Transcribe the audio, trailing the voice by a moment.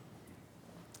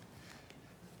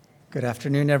Good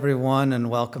afternoon, everyone, and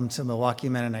welcome to Milwaukee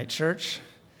Mennonite Church.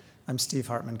 I'm Steve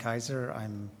Hartman Kaiser.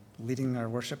 I'm leading our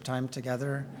worship time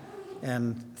together,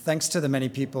 and thanks to the many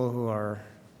people who are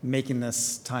making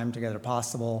this time together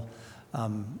possible.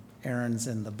 Aaron's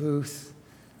in the booth.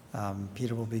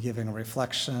 Peter will be giving a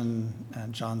reflection,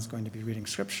 and John's going to be reading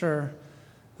scripture.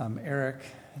 Eric,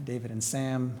 David, and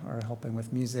Sam are helping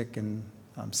with music, and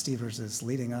Stevers is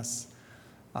leading us.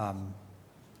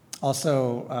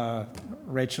 Also,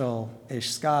 Rachel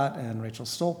H. Scott and Rachel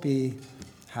Stolpe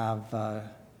have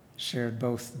shared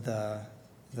both the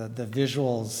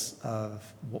visuals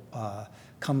of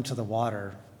Come to the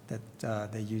Water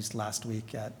that they used last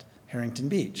week at Harrington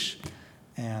Beach.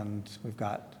 And we've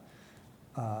got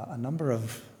a number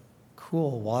of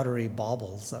cool watery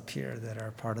baubles up here that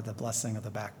are part of the blessing of the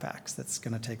backpacks that's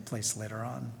going to take place later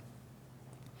on.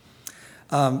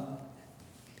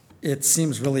 It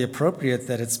seems really appropriate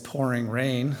that it's pouring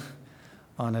rain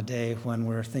on a day when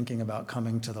we're thinking about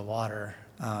coming to the water,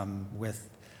 with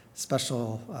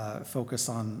special focus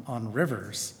on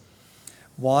rivers.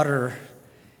 Water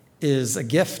is a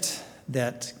gift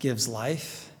that gives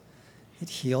life. It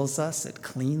heals us, it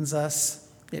cleans us,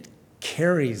 it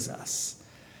carries us.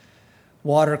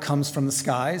 Water comes from the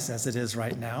skies, as it is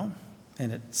right now,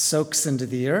 and it soaks into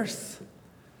the earth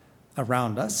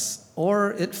around us,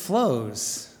 or it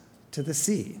flows to the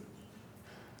sea.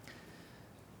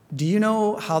 Do you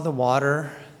know how the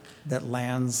water that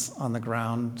lands on the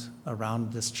ground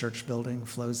around this church building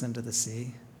flows into the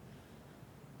sea?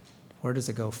 Where does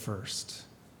it go first?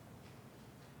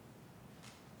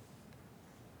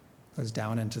 It goes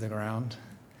down into the ground.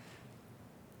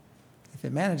 If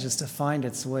it manages to find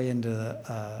its way into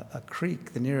a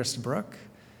creek, the nearest brook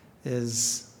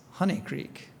is Honey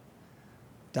Creek,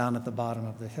 down at the bottom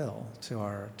of the hill to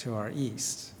our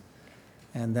east.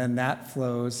 And then that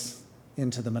flows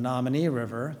into the Menominee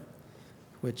River,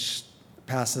 which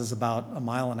passes about 1.5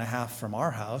 miles from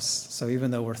our house. So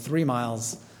even though we're 3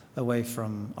 miles away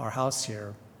from our house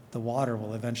here, the water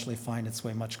will eventually find its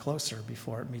way much closer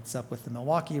before it meets up with the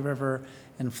Milwaukee River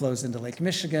and flows into Lake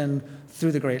Michigan,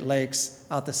 through the Great Lakes,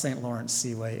 out the St. Lawrence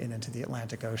Seaway, and into the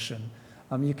Atlantic Ocean.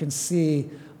 You can see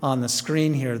on the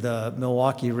screen here the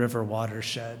Milwaukee River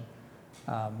watershed,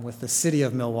 with the city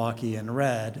of Milwaukee in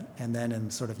red, and then in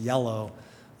sort of yellow,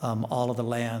 all of the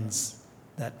lands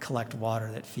that collect water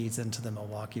that feeds into the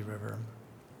Milwaukee River.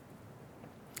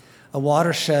 A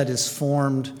watershed is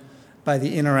formed by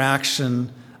the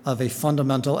interaction of a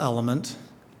fundamental element,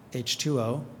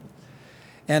 H2O,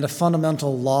 and a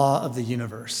fundamental law of the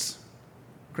universe,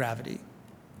 gravity.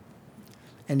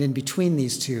 And in between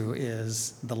these two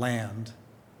is the land,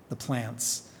 the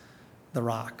plants, the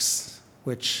rocks,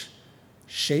 which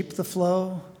shape the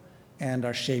flow and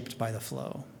are shaped by the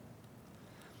flow.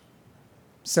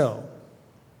 So,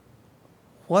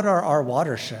 what are our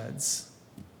watersheds?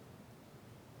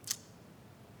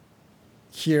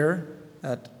 Here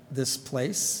at this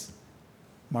place,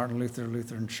 Martin Luther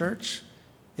Lutheran Church,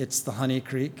 it's the Honey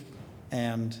Creek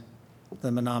and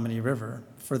the Menominee River.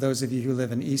 For those of you who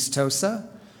live in East Tosa,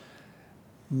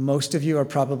 most of you are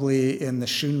probably in the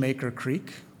Schoonmaker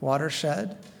Creek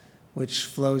watershed, which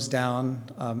flows down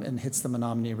and hits the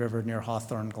Menominee River near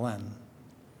Hawthorne Glen.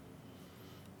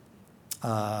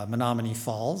 Menominee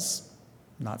Falls,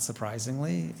 not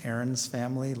surprisingly, Aaron's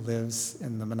family lives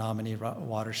in the Menominee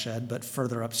watershed, but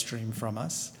further upstream from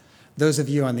us. Those of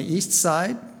you on the east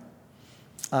side,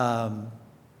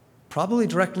 probably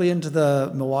directly into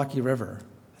the Milwaukee River.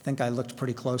 I think I looked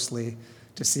pretty closely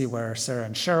to see where Sarah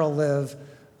and Cheryl live,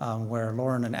 where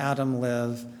Lauren and Adam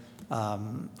live,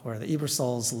 where the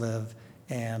Ebersols live,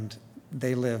 and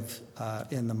they live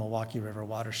in the Milwaukee River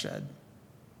watershed.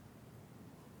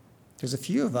 There's a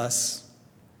few of us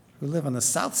who live on the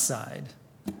south side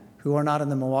who are not in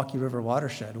the Milwaukee River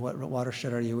watershed. What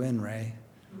watershed are you in, Ray?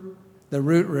 The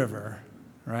Root River,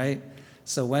 right?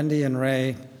 So Wendy and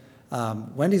Ray,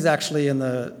 Wendy's actually in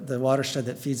the watershed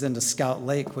that feeds into Scout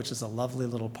Lake, which is a lovely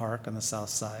little park on the south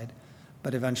side,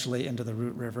 but eventually into the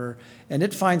Root River. And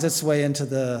it finds its way into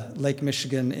the Lake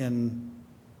Michigan in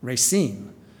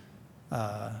Racine,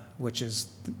 which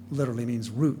literally means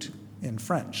root in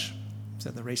French. So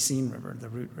the Racine River, the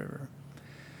Root River.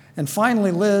 And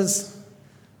finally, Liz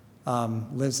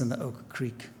lives in the Oak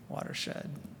Creek watershed,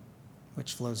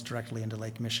 which flows directly into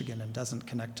Lake Michigan and doesn't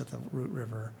connect to the Root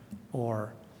River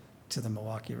or to the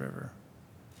Milwaukee River.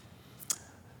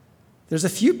 There's a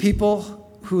few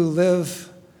people who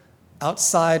live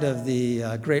outside of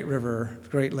the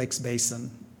Great Lakes Basin.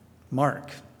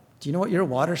 Mark, do you know what your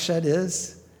watershed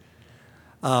is?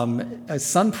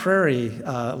 Sun Prairie,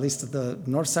 at least the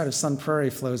north side of Sun Prairie,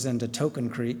 flows into Token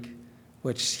Creek,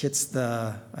 which hits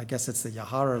I guess it's the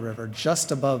Yahara River,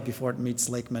 just above before it meets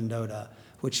Lake Mendota,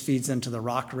 which feeds into the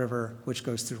Rock River, which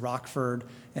goes through Rockford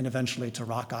and eventually to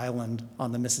Rock Island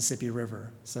on the Mississippi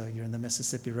River. So you're in the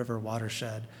Mississippi River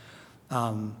watershed.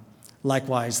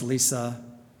 Likewise, Lisa,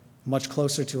 much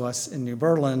closer to us in New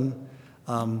Berlin,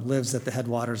 lives at the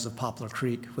headwaters of Poplar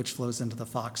Creek, which flows into the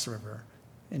Fox River,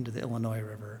 into the Illinois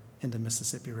River, into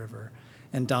Mississippi River.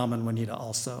 And Dom and Juanita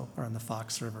also are in the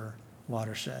Fox River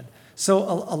watershed. So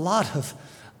a lot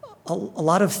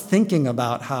of thinking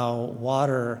about how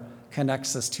water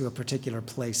connects us to a particular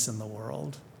place in the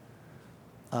world.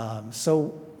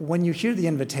 So when you hear the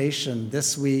invitation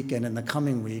this week and in the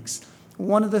coming weeks,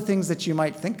 one of the things that you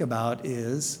might think about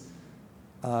is,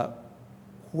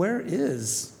 where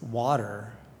is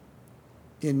water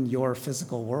in your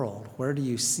physical world? Where do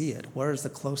you see it? Where is the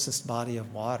closest body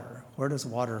of water? Where does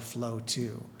water flow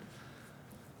to?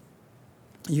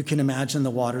 You can imagine the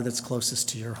water that's closest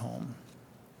to your home.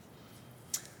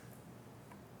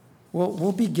 Well,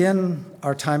 we'll begin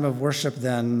our time of worship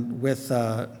then with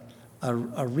a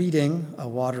reading, a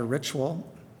water ritual.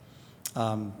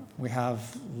 We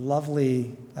have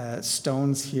lovely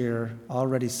stones here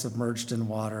already submerged in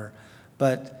water,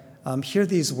 but hear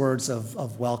these words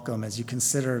of welcome as you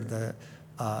consider the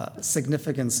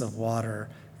significance of water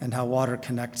and how water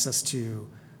connects us to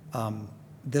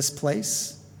this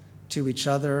place, to each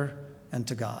other, and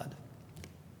to God.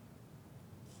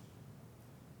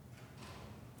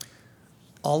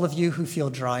 All of you who feel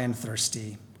dry and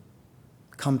thirsty,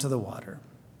 come to the water.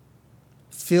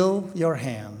 Fill your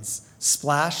hands,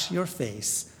 splash your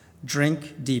face,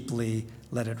 drink deeply,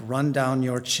 let it run down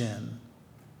your chin.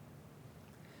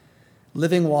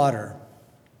 Living water,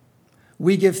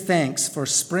 we give thanks for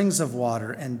springs of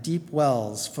water and deep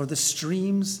wells, for the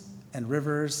streams and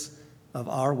rivers of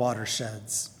our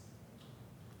watersheds,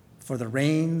 for the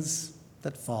rains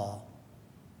that fall.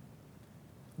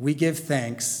 We give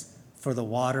thanks for the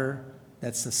water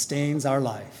that sustains our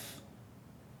life.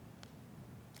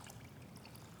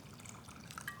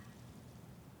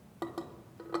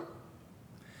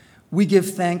 We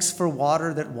give thanks for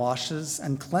water that washes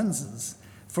and cleanses,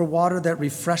 for water that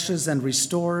refreshes and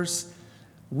restores.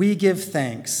 We give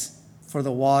thanks for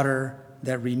the water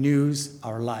that renews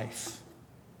our life.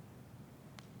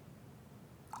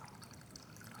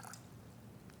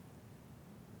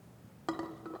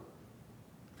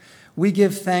 We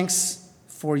give thanks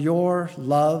for your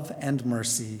love and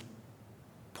mercy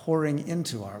pouring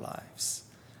into our lives,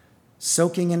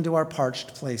 soaking into our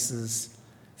parched places,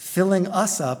 filling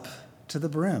us up to the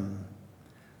brim,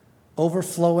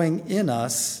 overflowing in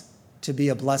us to be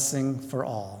a blessing for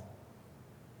all.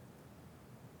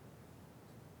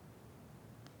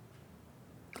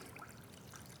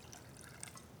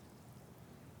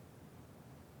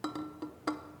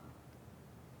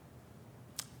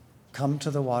 Come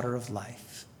to the water of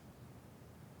life.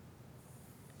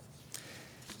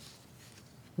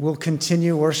 We'll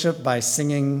continue worship by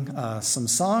singing some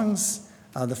songs.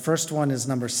 The first one is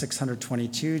number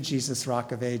 622, Jesus,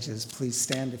 Rock of Ages. Please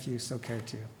stand if you so care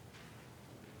to.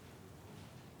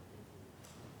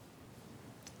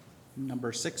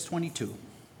 Number 622.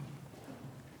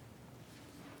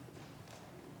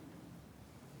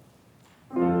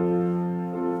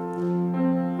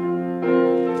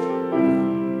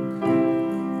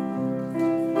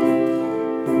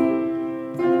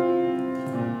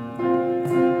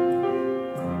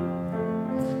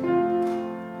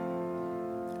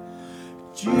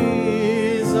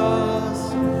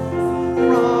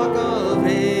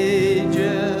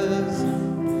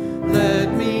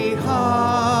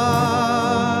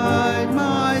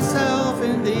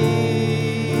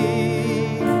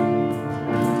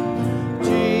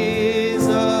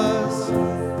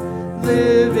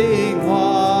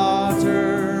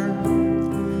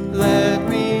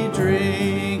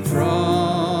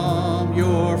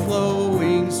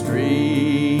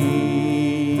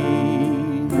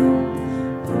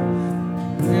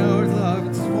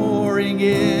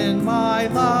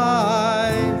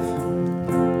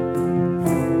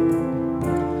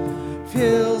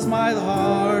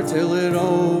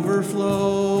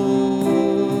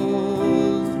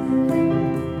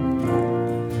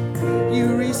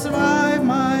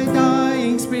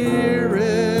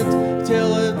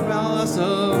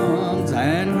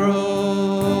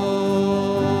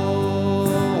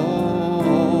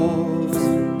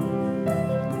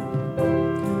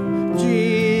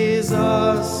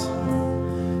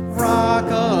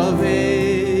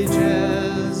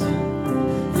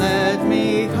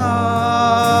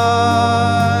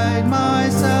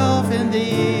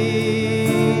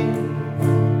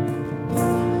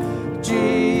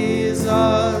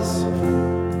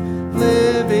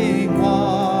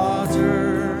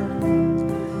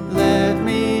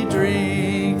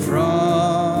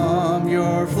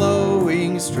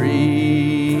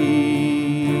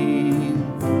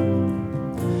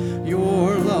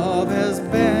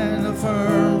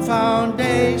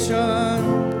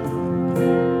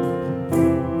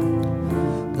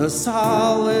 the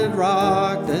solid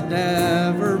rock that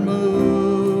never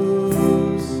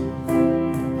moves.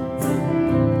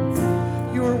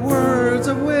 Your words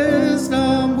of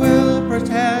wisdom will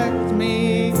protect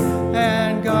me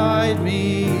and guide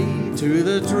me to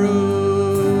the truth.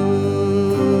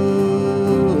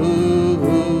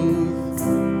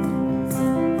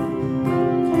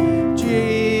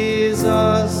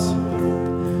 Jesus,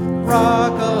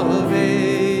 Rock of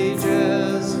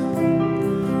Ages,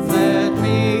 let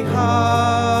me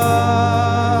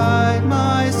hide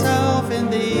myself in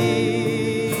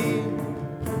thee.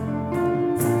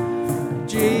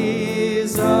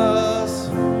 Jesus,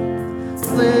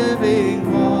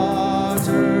 living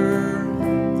water,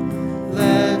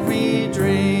 let me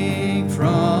drink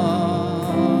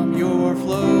from your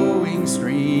flowing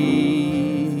stream.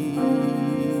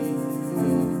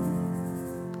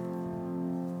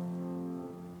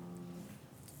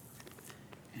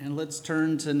 And let's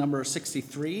turn to number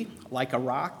 63, Like a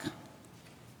Rock.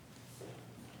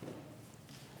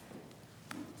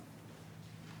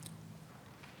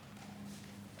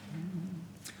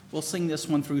 We'll sing this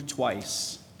one through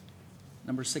twice.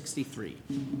 Number 63.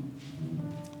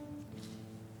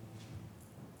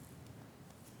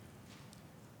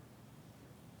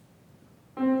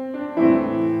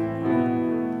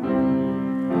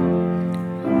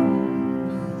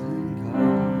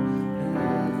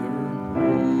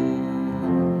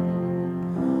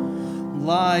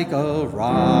 Like a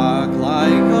rock,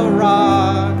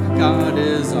 God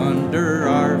is under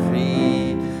our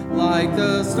feet. Like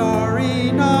the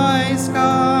starry night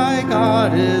sky,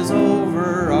 God is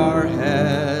over our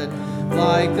head.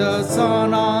 Like the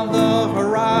sun on the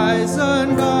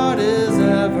horizon, God is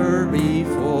ever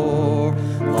before.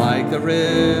 Like the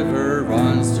river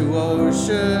runs to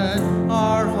ocean,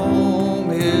 our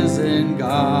home is in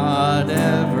God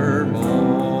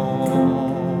evermore.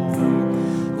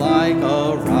 Like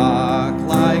a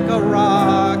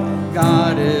rock,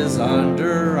 God is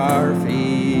under our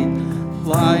feet.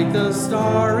 Like the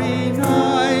starry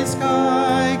night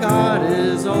sky, God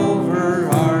is over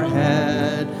our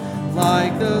head.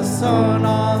 Like the sun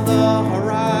on the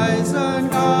horizon,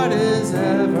 God is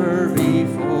ever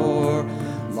before.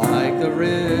 Like the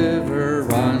river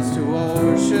runs to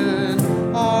ocean,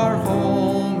 our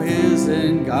home is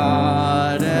in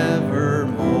God evermore.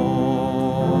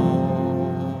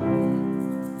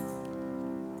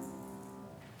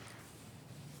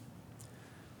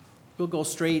 We'll go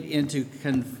straight into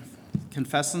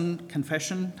confession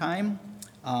time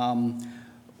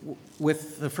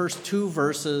with the first two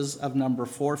verses of number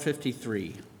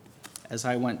 453, as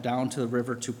I went down to the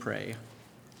river to pray.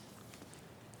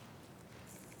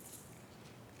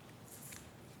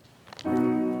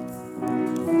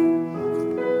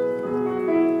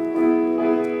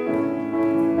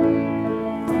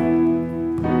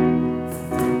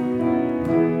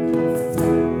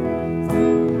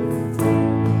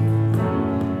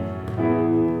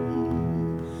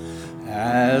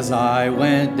 As I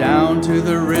went down to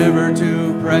the river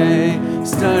to pray,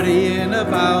 studying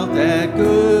about that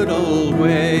good old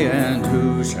way, and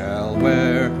who shall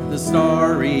wear the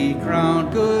starry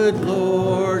crown? Good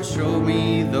Lord, show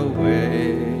me the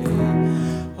way.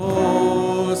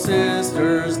 Oh,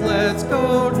 sisters, let's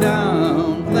go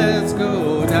down,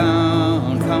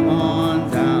 come on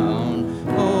down.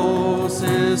 Oh,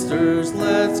 sisters,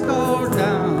 let's go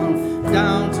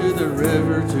down to the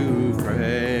river to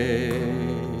pray.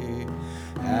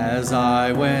 As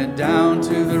I went down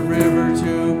to the river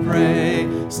to pray,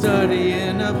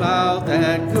 studying about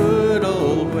that good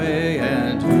old way,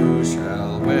 and who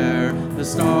shall wear the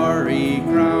starry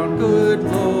crown? Good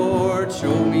Lord,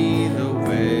 show me the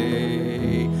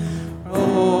way.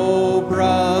 Oh,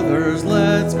 brothers,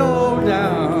 let's go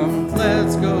down,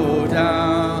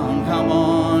 come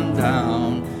on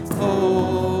down.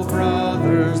 Oh,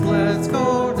 brothers, let's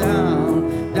go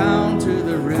down to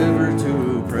the river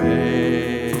to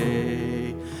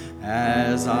pray.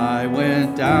 As I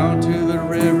went down to the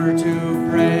river to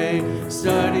pray,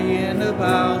 studying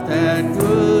about that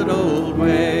good old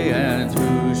way, and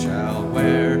who shall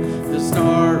wear the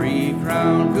starry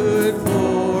crown? Good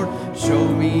Lord, show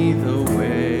me the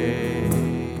way.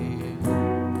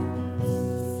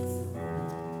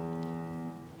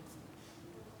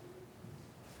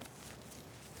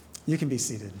 You can be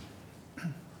seated.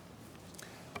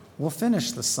 We'll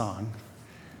finish the song,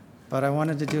 but I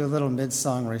wanted to do a little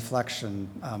mid-song reflection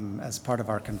as part of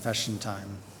our confession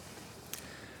time.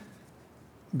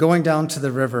 Going down to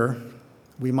the river,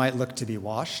 we might look to be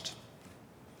washed,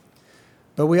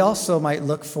 but we also might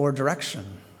look for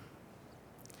direction.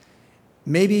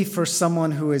 Maybe for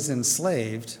someone who is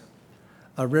enslaved,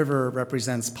 a river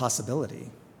represents possibility.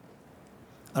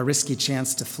 a risky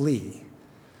chance to flee,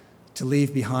 to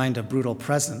leave behind a brutal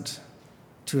present,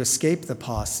 to escape the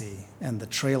posse and the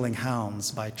trailing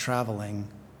hounds by traveling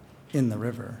in the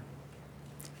river.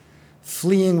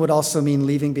 Fleeing would also mean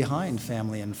leaving behind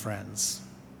family and friends.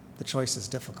 The choice is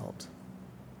difficult.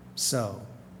 So,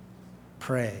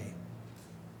 pray,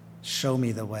 show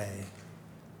me the way.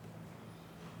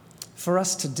 For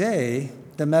us today,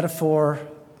 the metaphor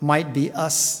might be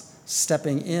us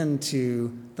stepping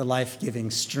into the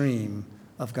life-giving stream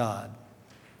of God.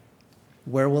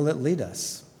 Where will it lead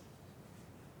us?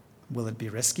 Will it be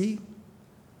risky?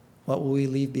 What will we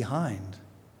leave behind?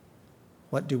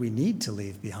 What do we need to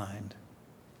leave behind?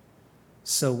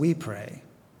 So we pray,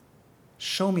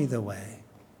 show me the way.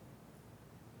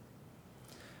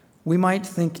 We might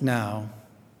think now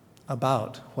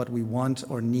about what we want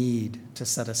or need to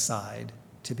set aside,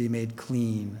 to be made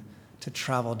clean, to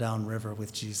travel downriver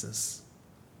with Jesus.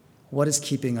 What is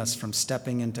keeping us from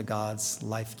stepping into God's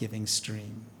life-giving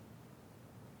stream?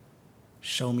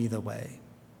 Show me the way.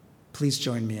 Please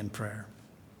join me in prayer.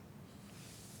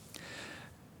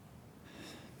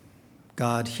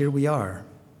 God, here we are,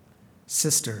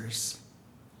 sisters,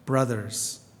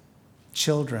 brothers,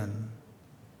 children,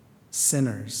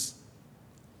 sinners.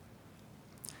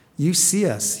 You see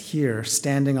us here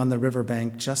standing on the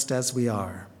riverbank just as we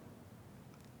are,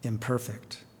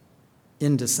 imperfect,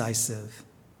 indecisive,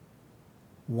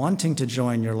 wanting to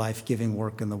join your life-giving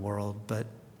work in the world, but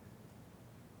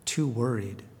too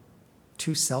worried,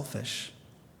 too selfish,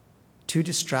 too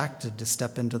distracted to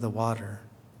step into the water.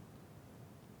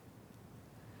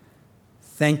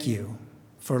 Thank you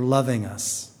for loving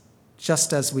us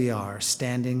just as we are,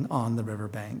 standing on the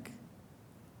riverbank.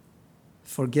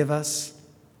 Forgive us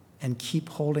and keep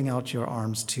holding out your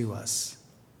arms to us,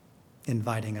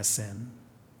 inviting us in.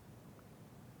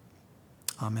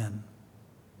 Amen.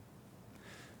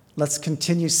 Let's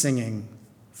continue singing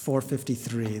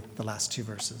 453, the last two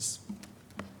verses.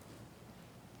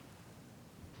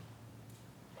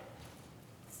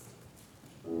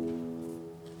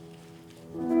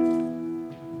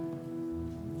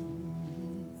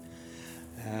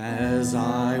 As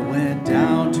I went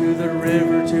down to the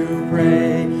river to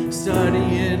pray,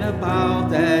 studying about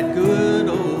that good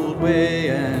old way,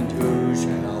 and who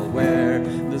shall wear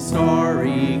the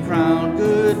starry crown?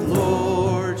 Good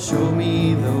Lord, show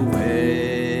me the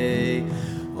way.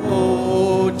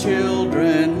 Oh,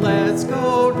 children, let's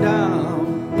go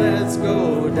down,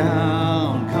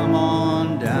 come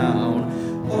on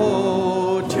down.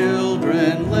 Oh,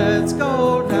 children, let's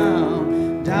go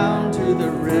down to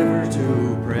the river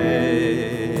to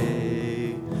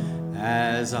pray.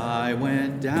 As I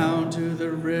went down to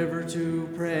the river to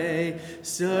pray,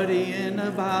 studying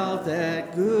about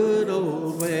that good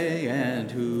old way,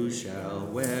 and who shall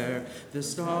wear the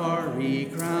starry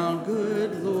crown?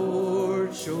 Good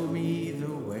Lord, show me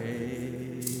the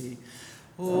way.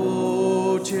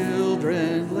 Oh,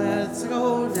 children, let's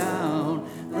go down,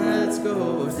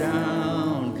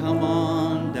 come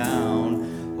on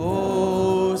down.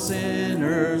 Oh,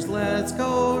 sinners, let's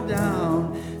go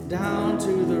down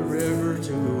to the river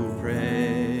to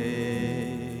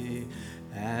pray.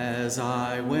 As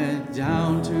I went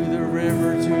down to the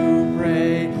river to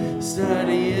pray,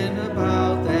 studying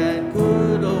about that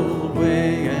good old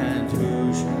way, and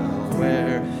who shall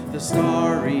wear the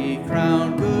starry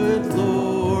crown? Good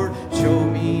Lord, show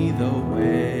me the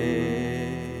way.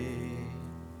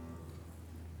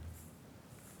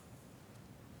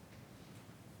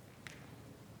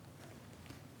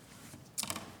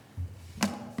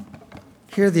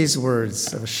 Hear these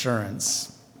words of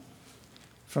assurance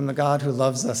from the God who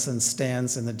loves us and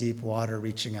stands in the deep water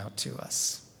reaching out to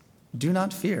us. Do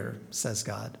not fear, says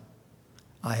God.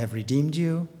 I have redeemed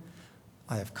you.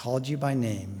 I have called you by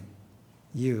name.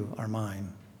 You are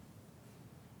mine.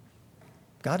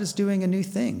 God is doing a new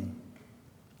thing.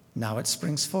 Now it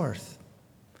springs forth.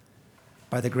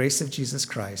 By the grace of Jesus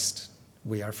Christ,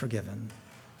 we are forgiven.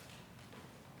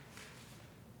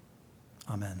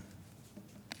 Amen.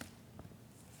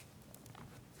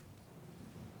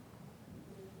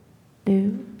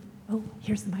 Oh,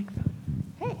 here's the microphone.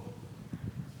 Hey.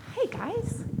 Hey,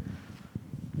 guys.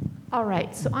 All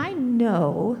right, so I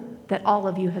know that all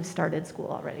of you have started school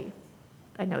already.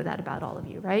 I know that about all of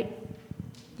you, right?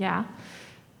 Yeah.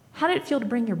 How did it feel to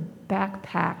bring your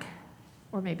backpack,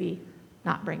 or maybe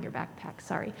not bring your backpack,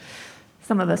 sorry.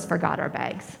 Some of us forgot our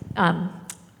bags. How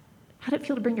did it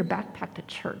feel to bring your backpack to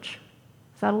church?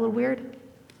 Is that a little weird?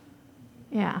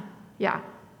 Yeah,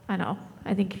 I know.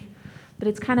 I think that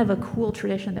it's kind of a cool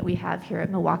tradition that we have here at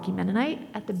Milwaukee Mennonite.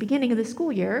 At the beginning of the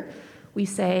school year, we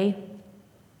say,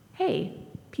 hey,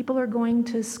 People are going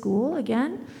to school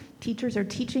again. Teachers are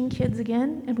teaching kids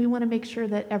again, and we want to make sure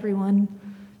that everyone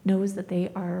knows that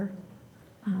they are,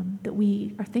 that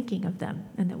we are thinking of them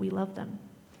and that we love them.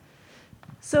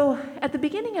 So at the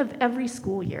beginning of every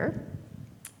school year,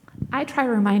 I try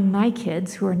to remind my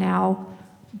kids, who are now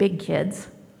big kids,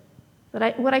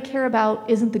 that what I care about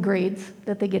isn't the grades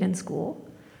that they get in school,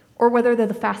 or whether they're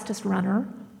the fastest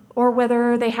runner, or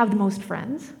whether they have the most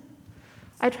friends.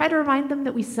 I try to remind them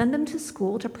that we send them to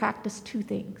school to practice two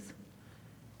things: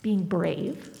 being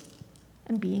brave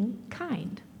and being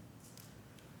kind.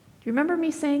 Do you remember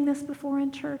me saying this before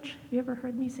in church? Have you ever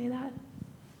heard me say that?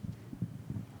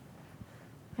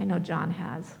 I know John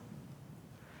has.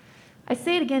 I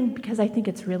say it again because I think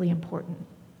it's really important.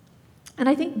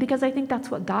 And because I think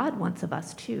that's what God wants of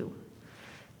us too.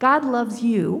 God loves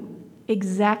you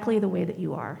exactly the way that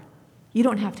you are. You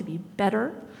don't have to be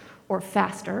better or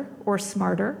faster or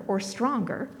smarter or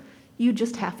stronger. You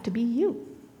just have to be you.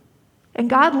 And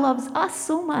God loves us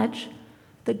so much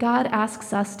that God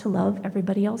asks us to love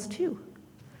everybody else too,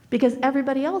 because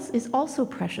everybody else is also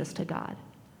precious to God.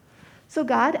 So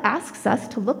God asks us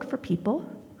to look for people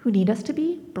who need us to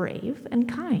be brave and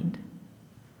kind.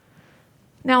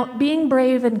 Now, being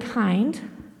brave and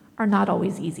kind are not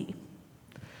always easy.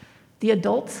 The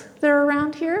adults that are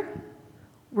around here,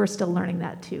 we're still learning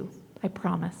that too, I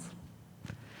promise.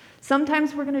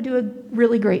 Sometimes we're going to do a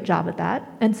really great job at that,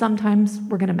 and sometimes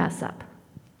we're going to mess up.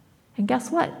 And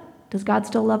guess what? Does God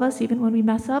still love us even when we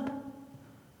mess up?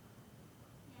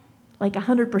 Like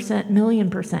 100%,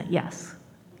 million%, yes.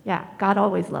 Yeah, God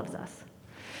always loves us.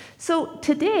 So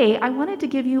today, I wanted to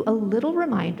give you a little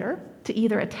reminder to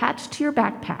either attach to your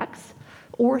backpacks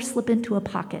or slip into a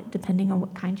pocket, depending on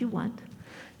what kind you want,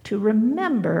 to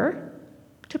remember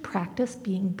to practice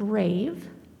being brave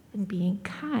and being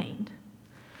kind.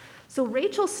 So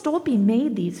Rachel Stolpe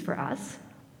made these for us,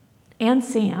 and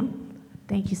Sam.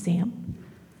 Thank you, Sam.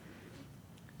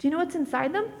 Do you know what's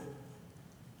inside them?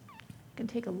 You can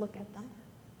take a look at them.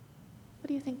 What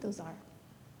do you think those are?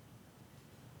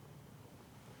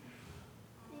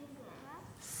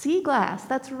 Sea glass,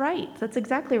 that's right. That's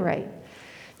exactly right.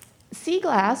 Sea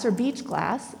glass, or beach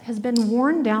glass, has been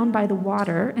worn down by the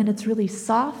water, and it's really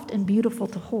soft and beautiful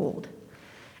to hold.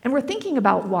 And we're thinking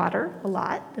about water a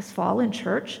lot this fall in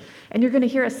church, and you're going to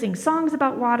hear us sing songs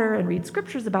about water and read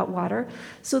scriptures about water.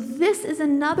 So this is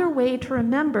another way to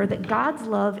remember that God's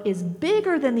love is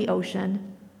bigger than the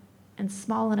ocean and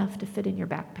small enough to fit in your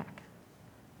backpack.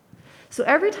 So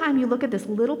every time you look at this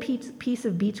little piece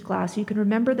of beach glass, you can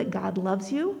remember that God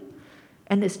loves you,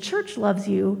 and this church loves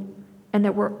you, and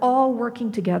that we're all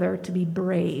working together to be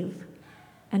brave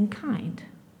and kind.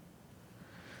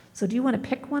 So do you want to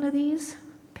pick one of these?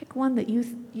 Pick one that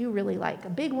you really like. A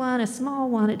big one, a small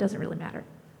one, it doesn't really matter.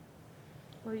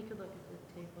 Or you could look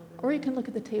at the table. Or you can look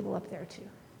at the table up there too.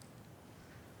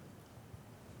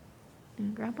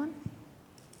 And grab one.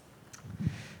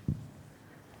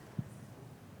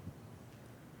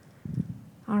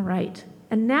 All right,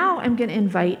 and now I'm going to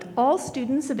invite all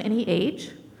students of any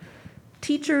age,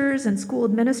 teachers and school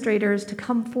administrators, to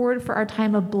come forward for our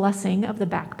time of blessing of the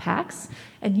backpacks,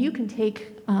 and you can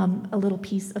take a little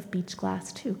piece of beach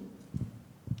glass too.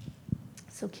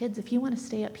 So kids, if you want to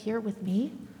stay up here with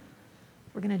me,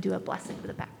 we're going to do a blessing of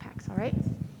the backpacks, all right?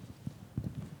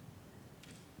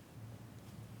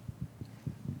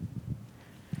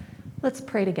 Let's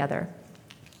pray together.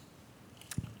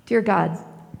 Dear God,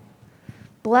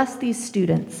 bless these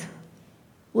students.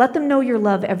 Let them know your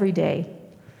love every day.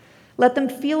 Let them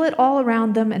feel it all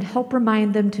around them and help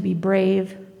remind them to be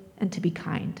brave and to be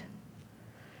kind.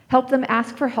 Help them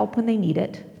ask for help when they need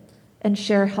it and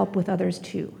share help with others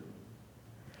too.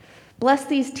 Bless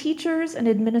these teachers and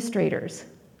administrators.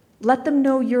 Let them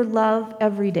know your love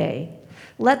every day.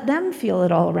 Let them feel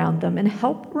it all around them and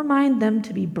help remind them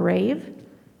to be brave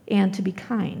and to be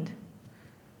kind.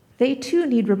 They too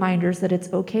need reminders that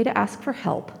it's okay to ask for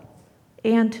help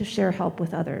and to share help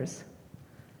with others.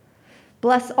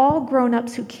 Bless all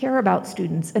grown-ups who care about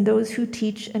students and those who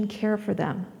teach and care for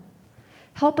them.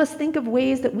 Help us think of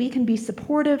ways that we can be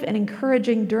supportive and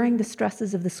encouraging during the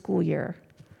stresses of the school year.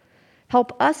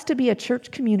 Help us to be a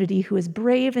church community who is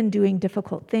brave in doing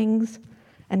difficult things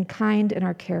and kind in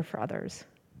our care for others.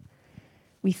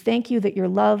 We thank you that your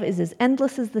love is as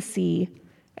endless as the sea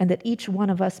and that each one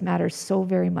of us matters so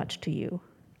very much to you.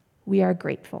 We are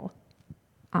grateful.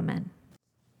 Amen.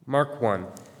 Mark 1,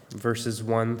 verses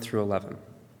 1 through 11.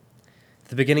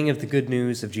 The beginning of the good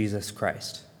news of Jesus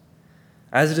Christ.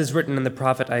 As it is written in the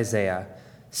prophet Isaiah,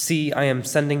 "See, I am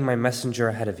sending my messenger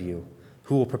ahead of you,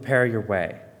 who will prepare your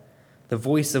way. The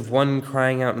voice of one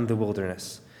crying out in the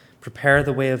wilderness, prepare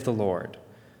the way of the Lord.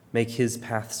 make his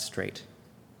path straight.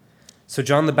 So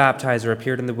John the Baptizer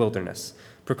appeared in the wilderness,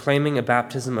 proclaiming a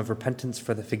baptism of repentance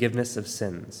for the forgiveness of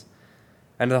sins.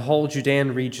 And the whole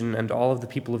Judean region and all of the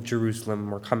people of Jerusalem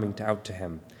were coming out to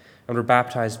him, and were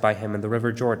baptized by him in the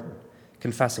river Jordan,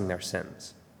 confessing their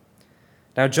sins.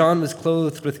 Now John was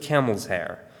clothed with camel's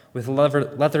hair, with a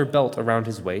leather belt around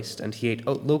his waist, and he ate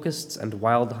locusts and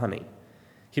wild honey.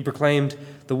 He proclaimed,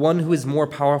 "The one who is more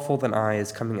powerful than I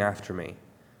is coming after me.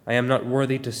 I am not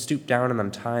worthy to stoop down and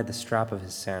untie the strap of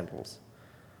his sandals.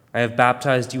 I have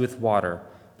baptized you with water,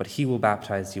 but he will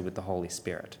baptize you with the Holy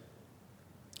Spirit."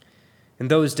 In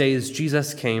those days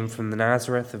Jesus came from the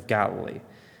Nazareth of Galilee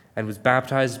and was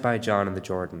baptized by John in the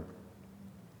Jordan.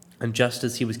 And just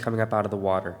as he was coming up out of the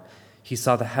water, he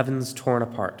saw the heavens torn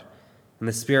apart, and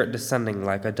the Spirit descending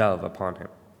like a dove upon him.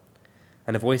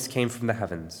 And a voice came from the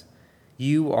heavens,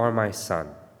 "You are my Son,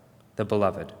 the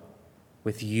Beloved.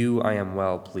 With you I am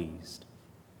well pleased."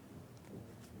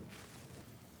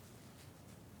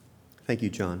 Thank you,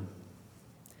 John.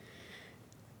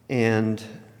 And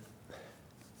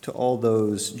to all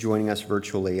those joining us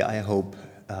virtually, I hope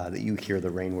that you hear the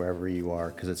rain wherever you are,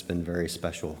 because it's been very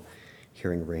special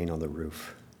hearing rain on the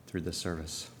roof through this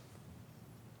service.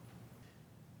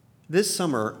 This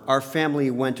summer, our family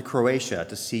went to Croatia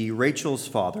to see Rachel's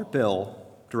father, Bill,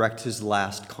 direct his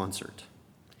last concert.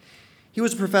 He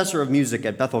was a professor of music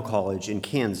at Bethel College in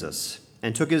Kansas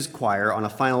and took his choir on a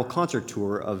final concert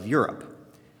tour of Europe.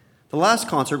 The last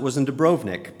concert was in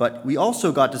Dubrovnik, but we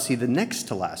also got to see the next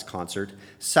to last concert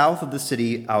south of the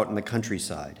city out in the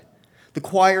countryside. The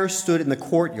choir stood in the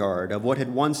courtyard of what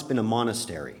had once been a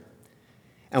monastery,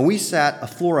 and we sat a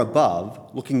floor above,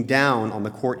 looking down on the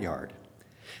courtyard.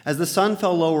 As the sun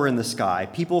fell lower in the sky,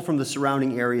 people from the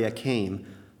surrounding area came,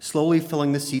 slowly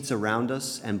filling the seats around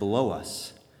us and below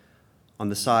us on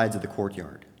the sides of the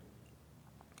courtyard.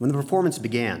 When the performance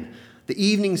began, the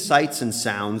evening sights and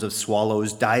sounds of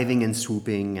swallows diving and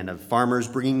swooping and of farmers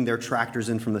bringing their tractors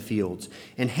in from the fields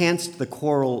enhanced the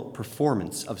choral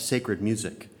performance of sacred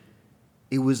music.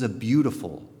 It was a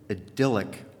beautiful,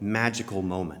 idyllic, magical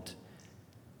moment.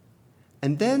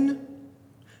 And then,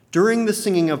 during the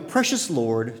singing of "Precious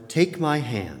Lord, Take My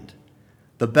Hand,"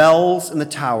 the bells in the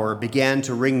tower began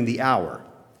to ring the hour.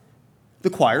 The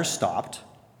choir stopped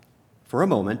for a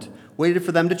moment, waited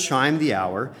for them to chime the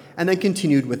hour, and then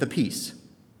continued with the piece.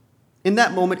 In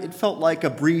that moment, it felt like a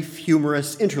brief,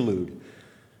 humorous interlude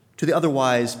to the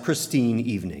otherwise pristine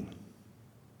evening.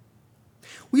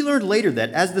 We learned later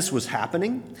that as this was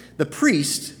happening, the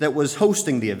priest that was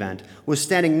hosting the event was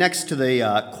standing next to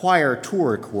the choir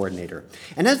tour coordinator.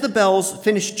 And as the bells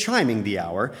finished chiming the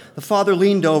hour, the father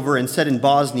leaned over and said in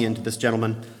Bosnian to this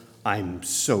gentleman, "I'm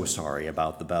so sorry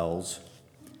about the bells."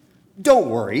 "Don't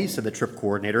worry," said the trip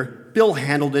coordinator. "Bill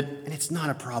handled it, and it's not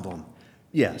a problem."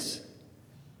 Yes.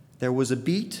 There was a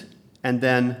beat, and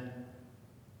then,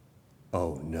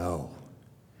 oh no.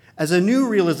 As a new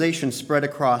realization spread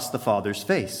across the father's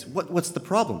face. What's the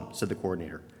problem?" said the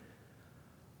coordinator.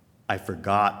 "I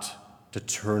forgot to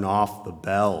turn off the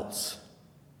bells."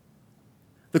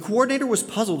 The coordinator was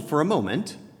puzzled for a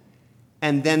moment,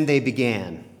 and then they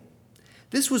began.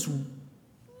 This was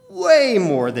way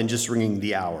more than just ringing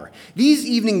the hour. These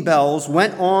evening bells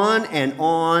went on and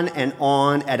on and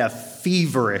on at a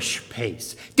feverish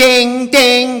pace. Ding,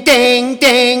 ding, ding,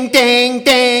 ding, ding,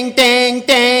 ding, ding,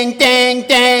 ding, ding,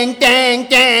 ding, ding,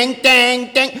 ding,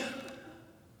 ding, ding.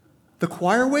 The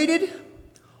choir waited.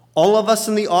 All of us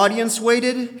in the audience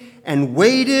waited and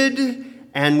waited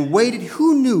and waited.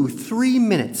 Who knew 3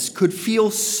 minutes could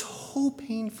feel so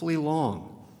painfully long?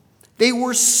 They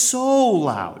were so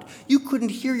loud, you couldn't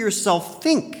hear yourself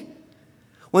think.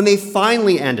 When they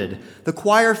finally ended, the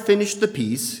choir finished the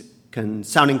piece,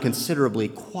 sounding considerably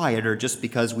quieter just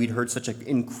because we'd heard such an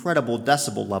incredible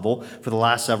decibel level for the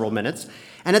last several minutes.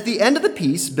 And at the end of the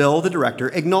piece, Bill, the director,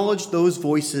 acknowledged those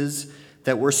voices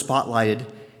that were spotlighted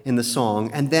in the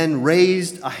song and then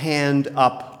raised a hand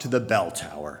up to the bell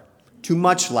tower, to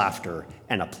much laughter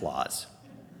and applause.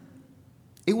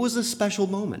 It was a special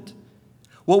moment.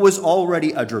 What was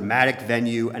already a dramatic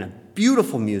venue and a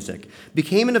beautiful music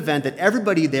became an event that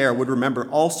everybody there would remember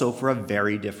also for a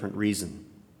very different reason.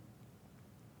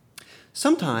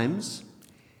 Sometimes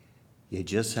you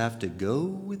just have to go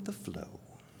with the flow.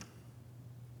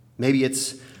 Maybe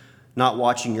it's not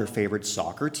watching your favorite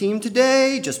soccer team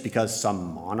today just because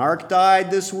some monarch died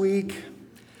this week.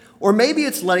 Or maybe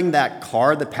it's letting that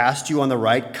car that passed you on the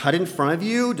right cut in front of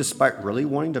you despite really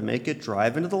wanting to make it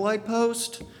drive into the light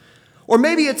post. Or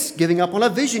maybe it's giving up on a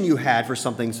vision you had for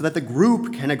something so that the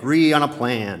group can agree on a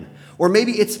plan. Or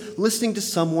maybe it's listening to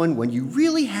someone when you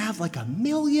really have like a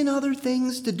million other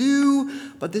things to do,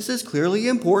 but this is clearly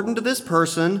important to this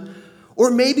person.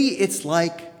 Or maybe it's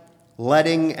like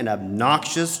letting an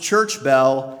obnoxious church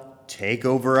bell take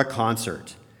over a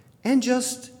concert and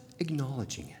just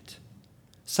acknowledging it.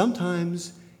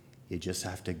 Sometimes you just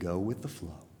have to go with the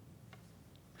flow.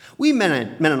 We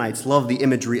Mennonites love the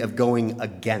imagery of going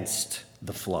against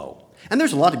the flow. And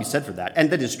there's a lot to be said for that, and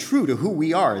that is true to who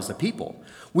we are as a people.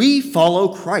 We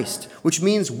follow Christ, which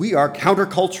means we are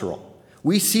countercultural.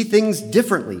 We see things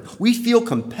differently. We feel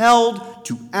compelled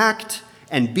to act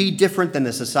and be different than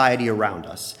the society around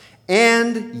us.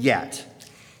 And yet,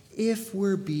 if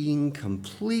we're being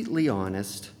completely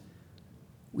honest,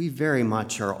 we very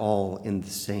much are all in the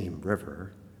same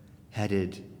river,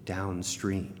 headed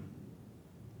downstream.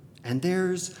 And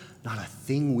there's not a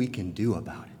thing we can do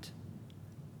about it.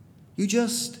 You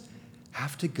just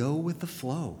have to go with the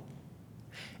flow.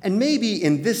 And maybe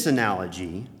in this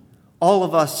analogy, all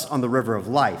of us on the river of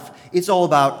life, it's all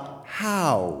about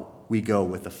how we go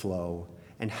with the flow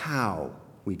and how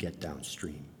we get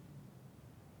downstream.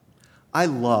 I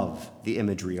love the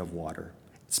imagery of water,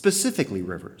 specifically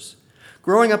rivers.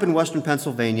 Growing up in western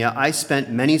Pennsylvania, I spent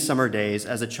many summer days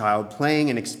as a child playing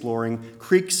and exploring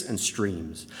creeks and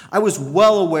streams. I was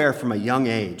well aware from a young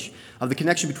age of the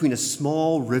connection between a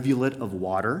small rivulet of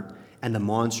water and the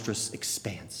monstrous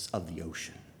expanse of the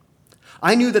ocean.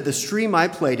 I knew that the stream I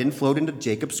played in flowed into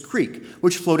Jacobs Creek,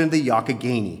 which flowed into the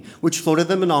Youghiogheny, which flowed into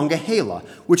the Monongahela,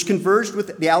 which converged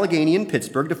with the Allegheny in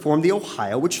Pittsburgh to form the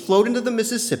Ohio, which flowed into the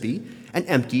Mississippi and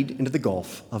emptied into the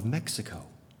Gulf of Mexico.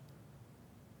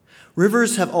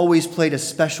 Rivers have always played a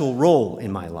special role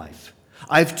in my life.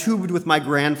 I've tubed with my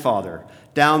grandfather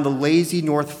down the lazy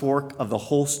North Fork of the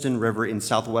Holston River in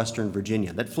southwestern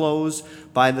Virginia that flows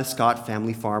by the Scott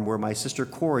family farm where my sister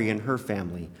Corey and her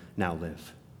family now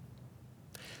live.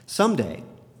 Someday,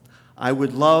 I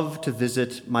would love to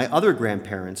visit my other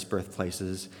grandparents'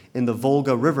 birthplaces in the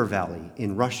Volga River Valley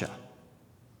in Russia.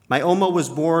 My Oma was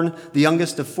born the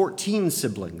youngest of 14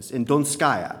 siblings in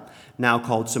Donskaya, now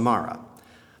called Samara,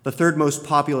 the third most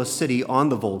populous city on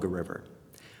the Volga River.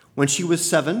 When she was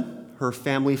 7, her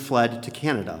family fled to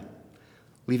Canada,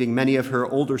 leaving many of her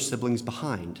older siblings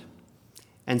behind,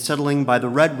 and settling by the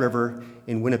Red River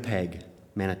in Winnipeg,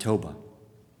 Manitoba.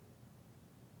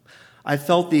 I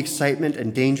felt the excitement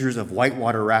and dangers of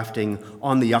whitewater rafting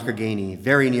on the Youghiogheny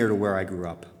very near to where I grew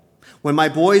up. When my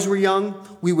boys were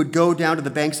young, we would go down to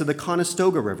the banks of the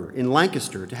Conestoga River in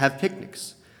Lancaster to have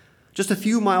picnics. Just a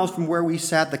few miles from where we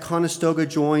sat, the Conestoga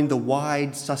joined the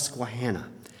wide Susquehanna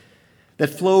that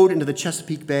flowed into the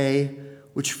Chesapeake Bay,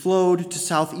 which flowed to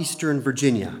southeastern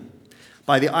Virginia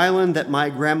by the island that my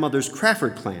grandmother's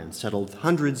Crawford clan settled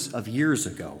hundreds of years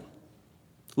ago,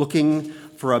 looking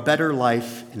for a better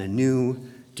life in a new,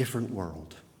 different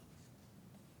world.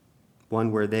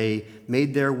 One where they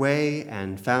made their way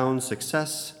and found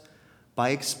success by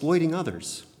exploiting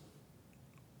others,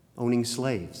 owning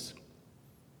slaves.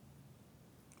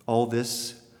 All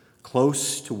this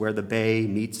close to where the bay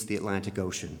meets the Atlantic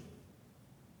Ocean.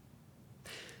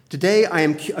 Today, I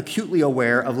am acutely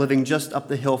aware of living just up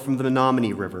the hill from the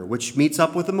Menominee River, which meets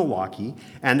up with the Milwaukee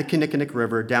and the Kinnickinnick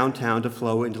River downtown to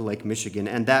flow into Lake Michigan,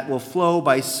 and that will flow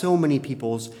by so many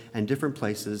peoples and different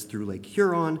places through Lake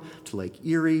Huron to Lake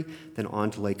Erie, then on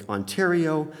to Lake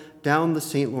Ontario, down the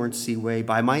St. Lawrence Seaway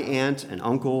by my aunt and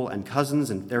uncle and cousins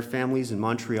and their families in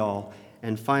Montreal,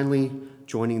 and finally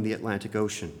joining the Atlantic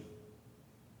Ocean.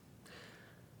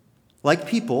 Like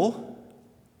people,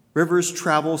 rivers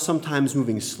travel sometimes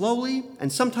moving slowly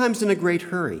and sometimes in a great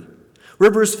hurry.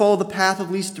 Rivers follow the path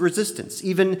of least resistance,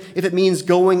 even if it means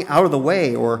going out of the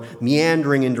way or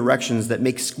meandering in directions that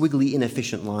make squiggly,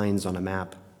 inefficient lines on a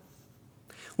map.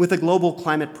 With the global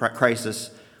climate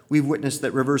crisis, we've witnessed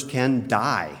that rivers can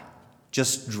die,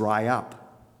 just dry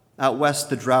up. Out west,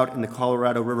 the drought in the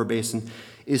Colorado River Basin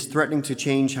is threatening to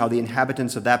change how the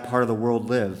inhabitants of that part of the world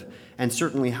live, and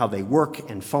certainly how they work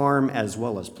and farm as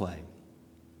well as play.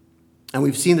 And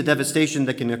we've seen the devastation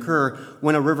that can occur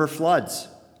when a river floods.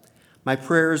 My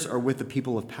prayers are with the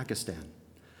people of Pakistan,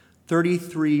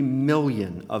 33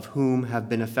 million of whom have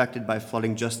been affected by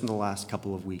flooding just in the last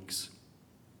couple of weeks.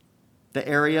 The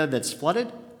area that's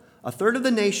flooded, a third of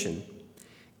the nation,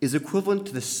 is equivalent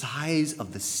to the size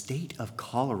of the state of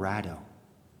Colorado.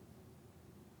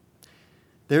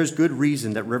 There's good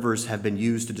reason that rivers have been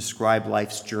used to describe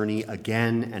life's journey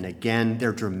again and again.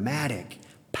 They're dramatic,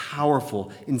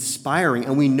 powerful, inspiring,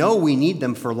 and we know we need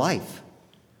them for life.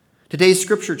 Today's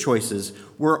scripture choices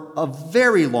were a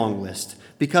very long list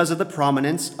because of the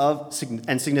prominence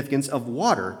and significance of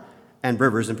water and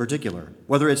rivers in particular.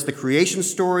 Whether it's the creation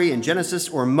story in Genesis,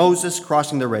 or Moses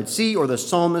crossing the Red Sea, or the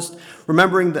psalmist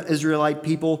remembering the Israelite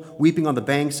people weeping on the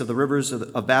banks of the rivers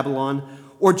of Babylon,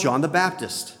 or John the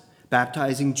Baptist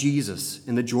baptizing Jesus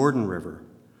in the Jordan River,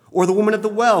 or the woman at the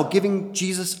well giving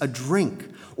Jesus a drink,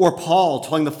 or Paul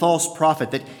telling the false prophet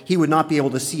that he would not be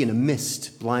able to see in a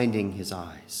mist blinding his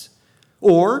eyes.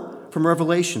 Or, from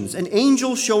Revelations, an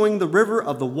angel showing the river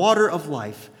of the water of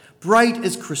life, bright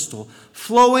as crystal,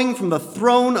 flowing from the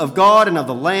throne of God and of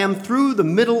the Lamb through the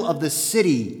middle of the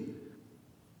city.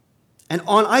 And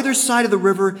on either side of the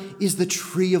river is the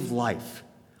tree of life,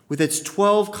 with its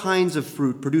 12 kinds of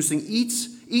fruit, producing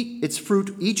its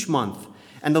fruit each month,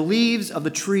 and the leaves of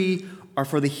the tree are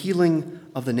for the healing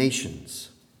of the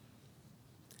nations.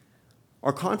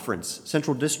 Our conference,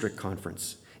 Central District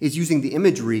Conference, is using the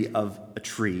imagery of a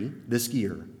tree this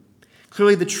year.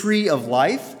 Clearly, the tree of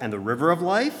life and the river of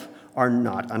life are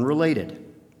not unrelated.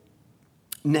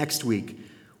 Next week,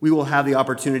 we will have the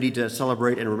opportunity to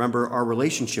celebrate and remember our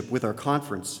relationship with our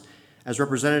conference, as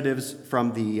representatives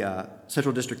from the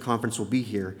Central District Conference will be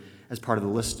here as part of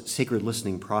the sacred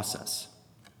listening process.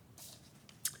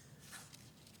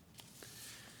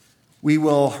 We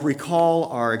will recall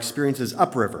our experiences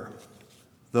upriver,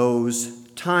 those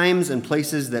times and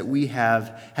places that we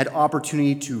have had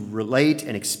opportunity to relate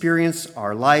and experience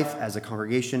our life as a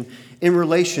congregation in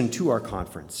relation to our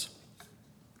conference.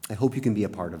 I hope you can be a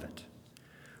part of it.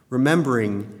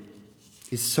 Remembering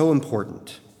is so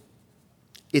important.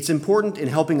 It's important in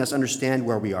helping us understand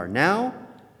where we are now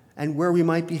and where we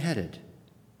might be headed.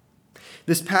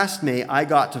 This past May, I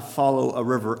got to follow a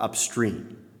river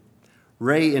upstream.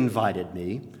 Ray invited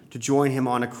me to join him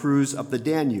on a cruise up the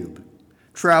Danube,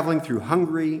 traveling through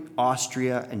Hungary,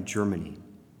 Austria, and Germany.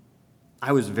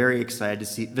 I was very excited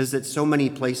to visit so many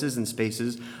places and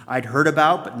spaces I'd heard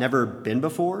about but never been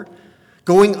before,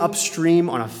 going upstream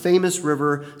on a famous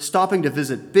river, stopping to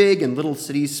visit big and little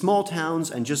cities, small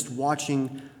towns, and just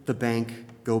watching the bank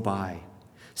go by,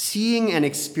 seeing and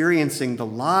experiencing the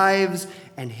lives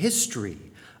and history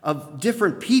of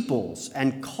different peoples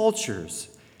and cultures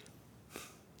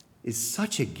is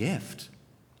such a gift.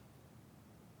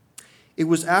 It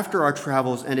was after our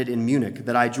travels ended in Munich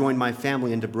that I joined my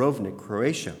family in Dubrovnik,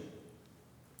 Croatia.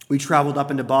 We traveled up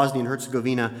into Bosnia and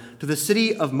Herzegovina to the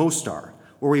city of Mostar,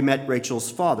 where we met Rachel's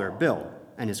father, Bill,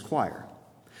 and his choir.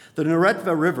 The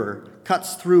Neretva River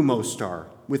cuts through Mostar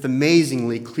with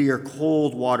amazingly clear,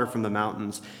 cold water from the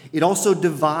mountains. It also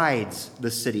divides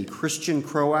the city, Christian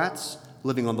Croats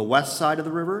living on the west side of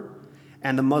the river,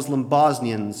 and the Muslim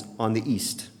Bosnians on the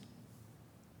east.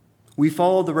 We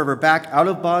followed the river back out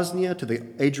of Bosnia to the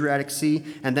Adriatic Sea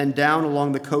and then down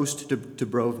along the coast to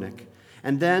Dubrovnik,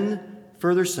 and then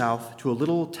further south to a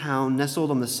little town nestled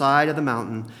on the side of the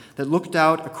mountain that looked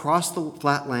out across the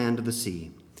flat land of the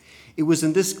sea. It was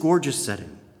in this gorgeous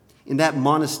setting, in that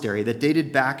monastery that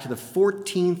dated back to the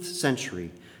 14th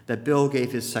century, that Bill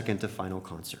gave his second to final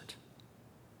concert.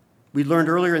 We learned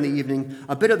earlier in the evening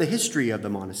a bit of the history of the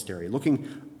monastery. Looking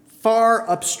far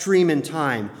upstream in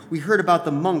time, we heard about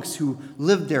the monks who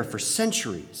lived there for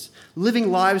centuries,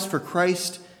 living lives for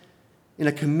Christ in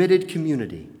a committed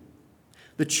community.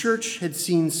 The church had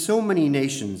seen so many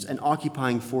nations and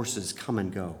occupying forces come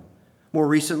and go. More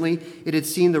recently, it had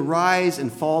seen the rise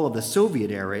and fall of the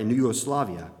Soviet era in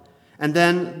Yugoslavia, and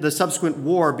then the subsequent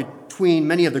war between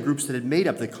many of the groups that had made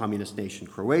up the communist nation,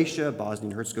 Croatia, Bosnia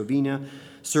and Herzegovina,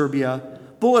 Serbia.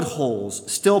 Bullet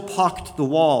holes still pocked the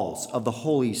walls of the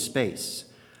holy space,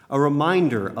 a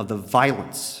reminder of the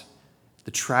violence,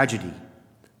 the tragedy,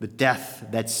 the death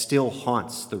that still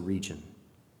haunts the region.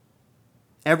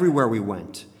 Everywhere we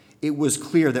went, it was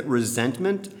clear that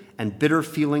resentment and bitter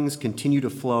feelings continue to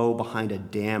flow behind a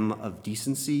dam of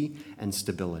decency and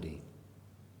stability.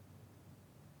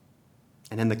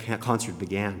 And then the concert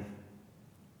began,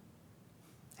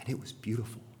 and it was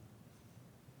beautiful.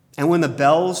 And when the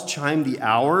bells chimed the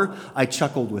hour, I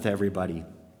chuckled with everybody.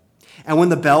 And when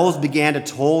the bells began to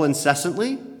toll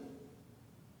incessantly,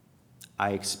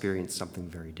 I experienced something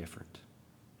very different.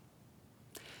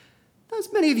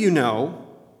 As many of you know,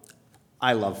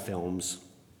 I love films.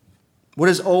 What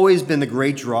has always been the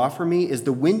great draw for me is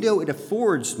the window it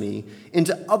affords me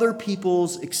into other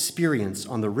people's experience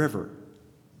on the river,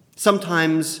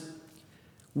 sometimes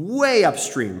way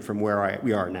upstream from where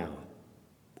we are now,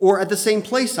 or at the same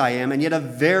place I am and yet a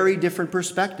very different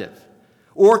perspective,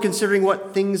 or considering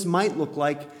what things might look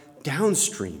like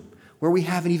downstream, where we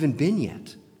haven't even been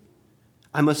yet.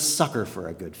 I'm a sucker for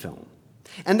a good film.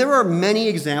 And there are many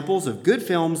examples of good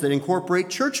films that incorporate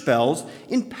church bells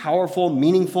in powerful,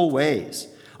 meaningful ways.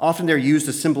 Often they're used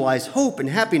to symbolize hope and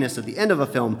happiness at the end of a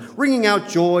film, ringing out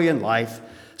joy and life.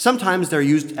 Sometimes they're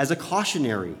used as a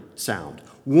cautionary sound,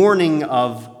 warning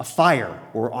of a fire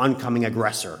or oncoming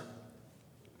aggressor.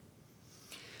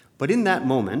 But in that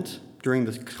moment, during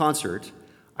the concert,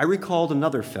 I recalled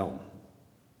another film,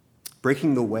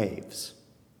 Breaking the Waves.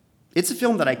 It's a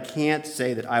film that I can't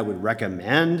say that I would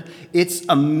recommend. It's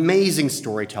amazing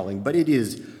storytelling, but it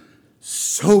is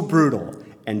so brutal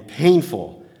and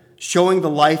painful, showing the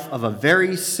life of a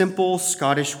very simple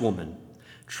Scottish woman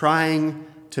trying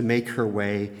to make her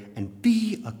way and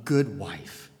be a good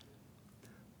wife,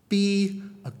 be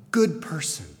a good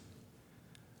person,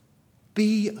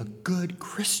 be a good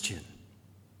Christian.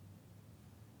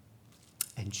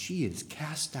 And she is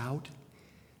cast out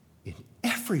in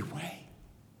every way.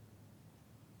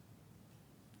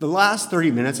 The last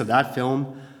 30 minutes of that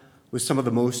film was some of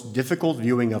the most difficult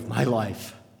viewing of my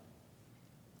life.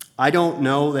 I don't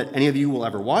know that any of you will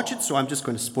ever watch it, so I'm just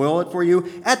going to spoil it for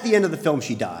you. At the end of the film,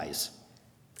 she dies.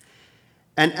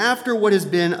 And after what has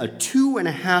been a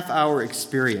 2.5-hour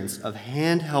experience of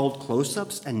handheld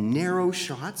close-ups and narrow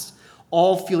shots,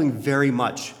 all feeling very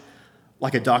much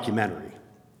like a documentary,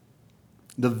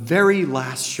 the very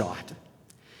last shot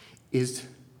is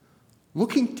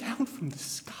looking down from the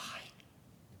sky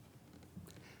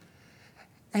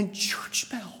and church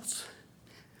bells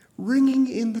ringing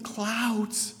in the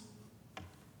clouds.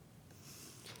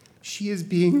 She is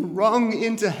being rung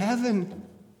into heaven.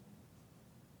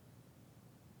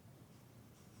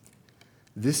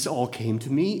 This all came to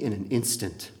me in an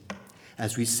instant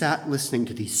as we sat listening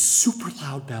to these super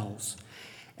loud bells,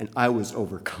 and I was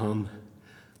overcome.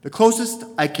 The closest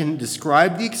I can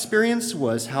describe the experience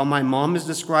was how my mom has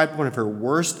described one of her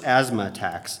worst asthma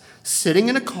attacks, sitting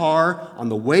in a car on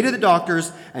the way to the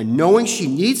doctor's and knowing she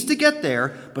needs to get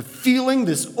there, but feeling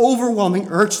this overwhelming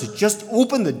urge to just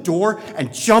open the door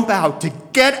and jump out, to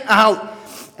get out,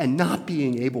 and not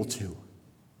being able to.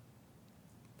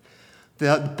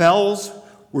 The bells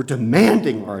were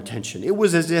demanding our attention. It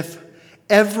was as if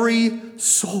every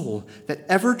soul that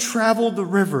ever traveled the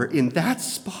river in that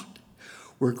spot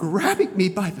were grabbing me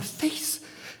by the face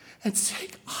and saying,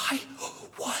 I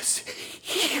was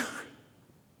here.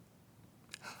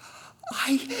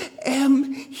 I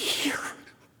am here.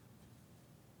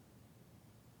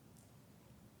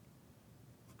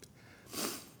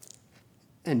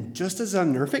 And just as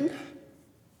unnerving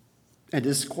and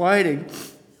disquieting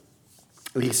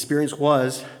the experience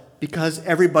was, because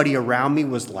everybody around me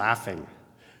was laughing.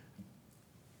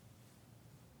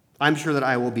 I'm sure that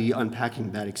I will be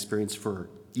unpacking that experience for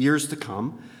years to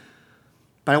come,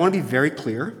 but I want to be very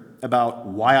clear about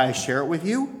why I share it with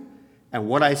you and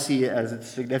what I see as its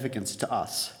significance to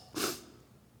us.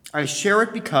 I share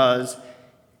it because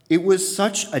it was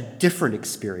such a different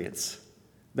experience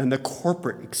than the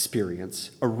corporate experience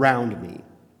around me.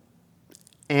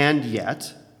 And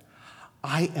yet,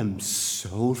 I am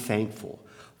so thankful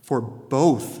for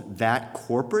both that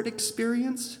corporate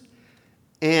experience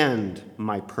and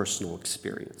my personal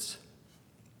experience.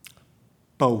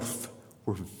 Both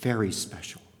were very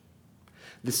special.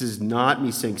 This is not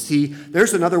me saying, see,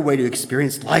 there's another way to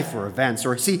experience life or events,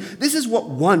 or see, this is what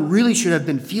one really should have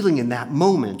been feeling in that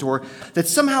moment, or that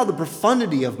somehow the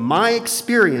profundity of my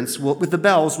experience with the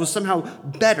bells was somehow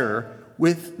better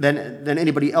than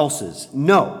anybody else's.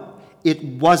 No, it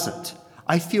wasn't.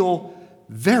 I feel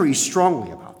very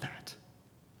strongly about that.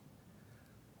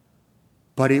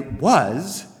 But it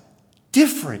was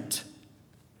different,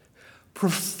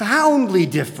 profoundly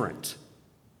different.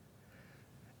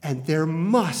 And there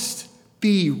must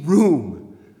be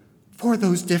room for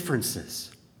those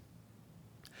differences.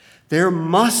 There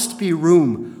must be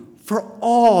room for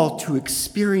all to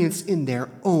experience in their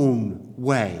own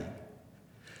way.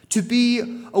 To be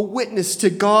a witness to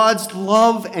God's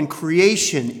love and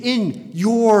creation in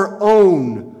your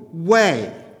own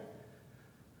way.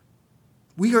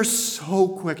 We are so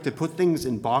quick to put things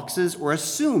in boxes or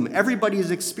assume everybody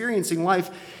is experiencing life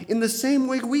in the same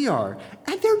way we are,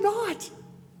 and they're not.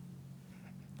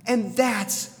 And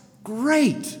that's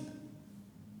great.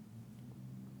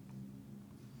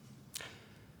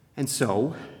 And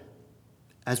so,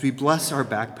 as we bless our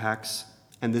backpacks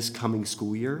and this coming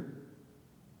school year,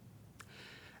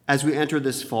 as we enter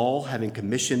this fall, having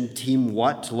commissioned Team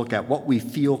What to look at what we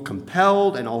feel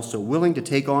compelled and also willing to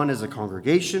take on as a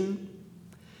congregation,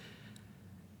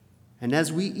 and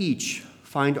as we each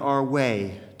find our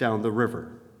way down the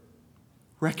river,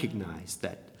 recognize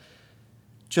that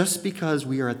just because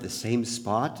we are at the same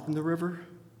spot in the river,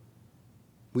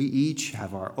 we each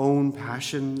have our own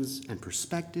passions and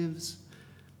perspectives,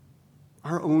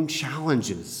 our own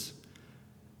challenges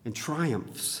and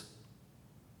triumphs.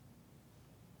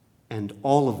 and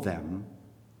all of them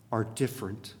are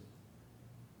different,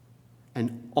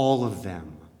 and all of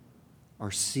them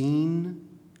are seen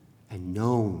and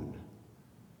known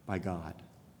by God.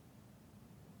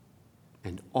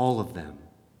 And all of them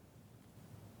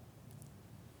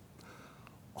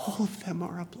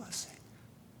are a blessing,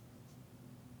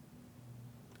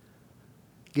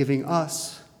 giving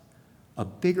us a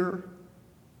bigger,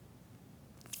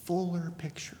 fuller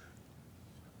picture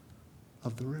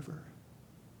of the river.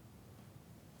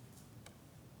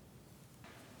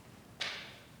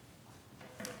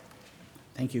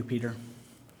 Thank you, Peter.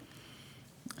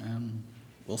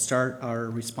 We'll start our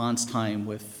response time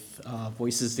with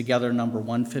Voices Together, number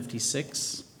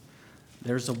 156.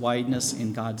 There's a wideness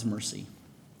in God's mercy.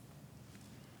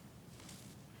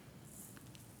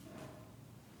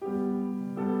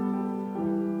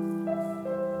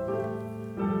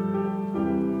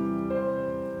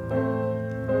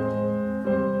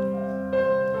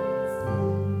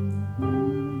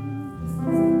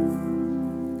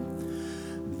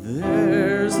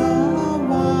 There's a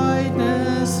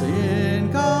wideness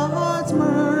in God's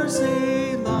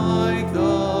mercy, like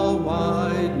the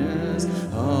wideness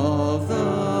of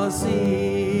the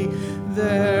sea.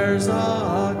 There's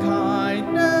a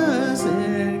kindness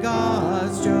in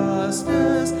God's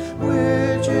justice,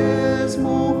 which is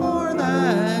more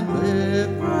than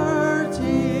liberty.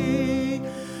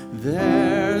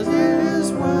 Theirs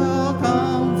is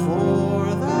welcome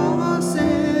for the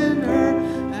sinner,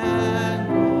 and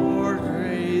more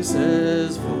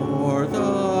graces for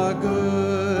the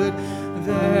good.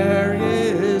 There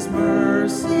is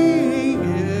mercy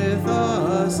with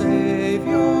the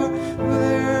Savior.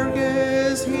 There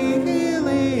is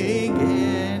healing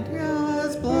in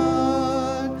His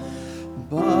blood.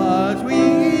 But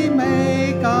we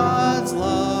make God's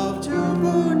love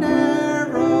too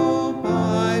narrow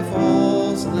by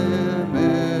false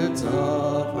limits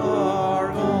of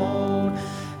our own,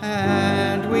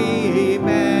 and we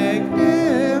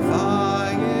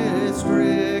magnify its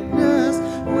strictness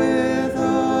with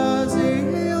a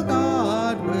zeal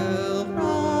God will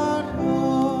not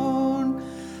own.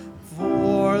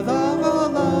 For the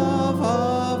love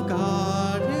of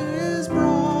God is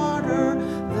broader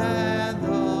than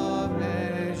the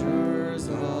measures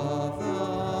of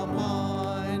the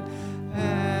mind,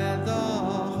 and the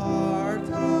heart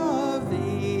of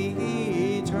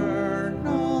the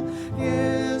eternal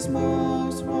is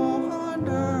most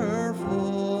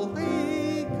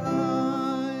wonderfully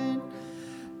kind.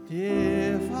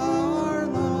 If our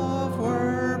love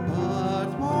were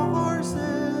but more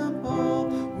simple,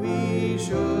 we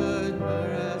should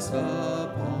rest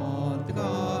upon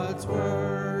God's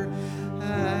word,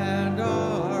 and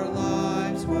our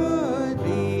lives would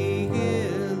be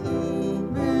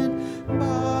illumined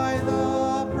by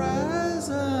the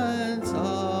presence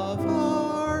of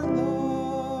our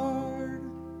Lord.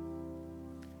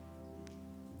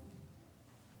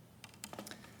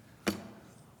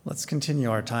 Let's continue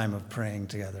our time of praying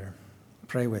together.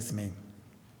 Pray with me.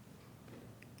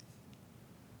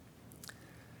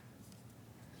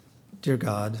 Dear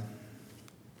God,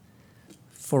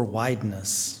 for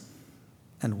wideness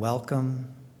and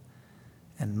welcome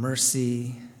and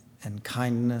mercy and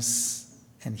kindness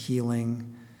and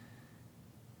healing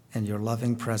and your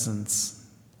loving presence,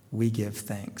 we give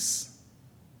thanks.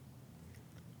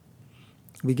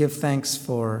 We give thanks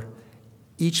for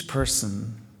each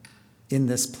person in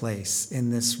this place,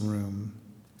 in this room,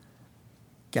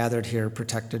 gathered here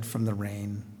protected from the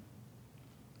rain.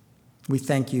 We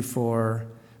thank you for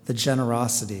the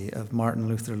generosity of Martin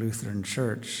Luther Lutheran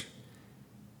Church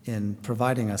in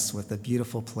providing us with a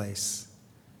beautiful place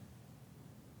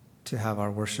to have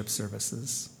our worship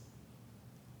services.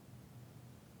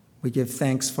 We give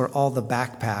thanks for all the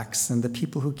backpacks and the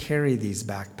people who carry these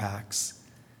backpacks,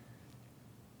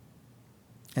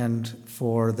 and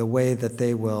for the way that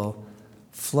they will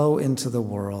flow into the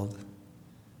world.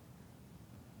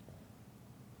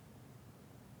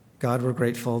 God, we're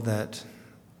grateful that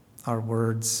our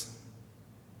words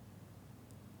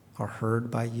are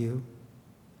heard by you,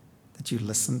 that you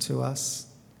listen to us,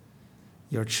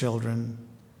 your children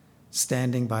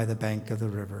standing by the bank of the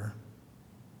river,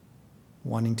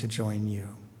 wanting to join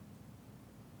you.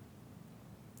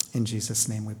 In Jesus'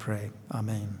 name we pray.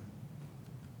 Amen.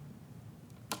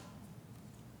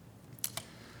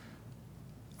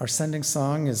 Our sending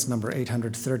song is number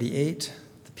 838,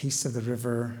 The Peace of the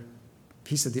River,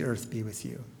 Peace of the Earth be with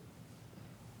you.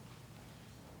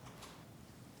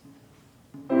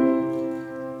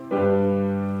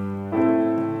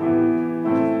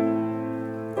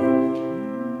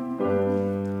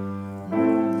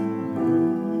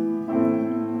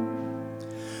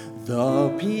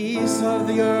 The peace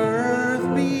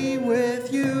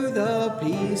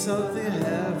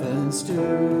oceans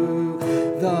too.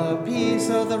 The peace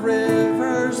of the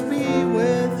rivers be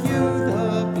with you,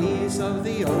 the peace of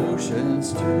the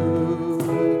oceans too.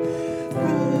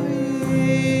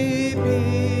 Holy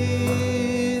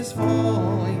peace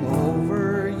falling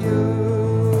over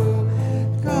you,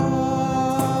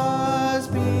 God's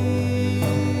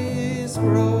peace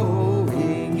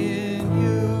growing in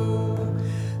you.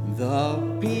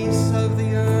 The peace of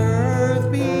the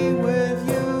earth be with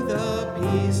you, the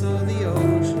peace of the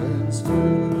oceans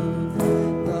too.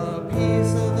 The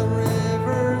peace of the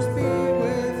rivers be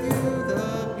with you, the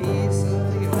peace of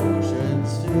the oceans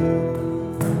too.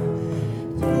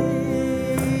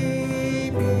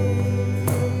 Deep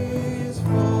peace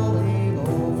falling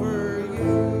over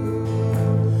you,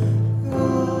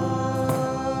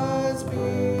 God's peace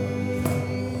growing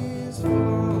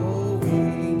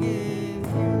in you.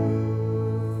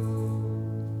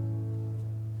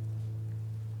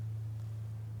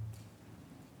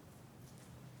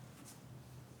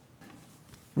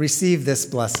 Receive this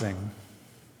blessing.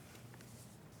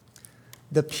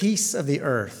 The peace of the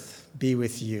earth be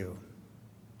with you.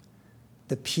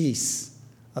 The peace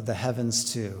of the heavens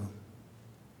too.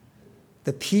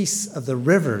 The peace of the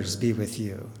rivers be with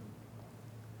you.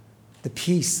 The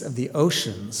peace of the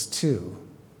oceans too.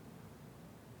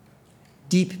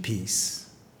 Deep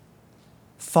peace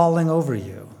falling over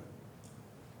you.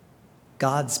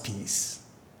 God's peace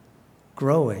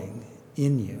growing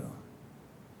in you.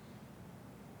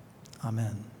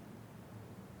 Amen.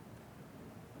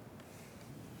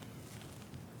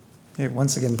 Okay,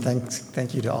 once again,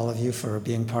 thank you to all of you for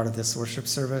being part of this worship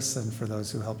service and for those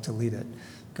who helped to lead it.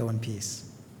 Go in peace.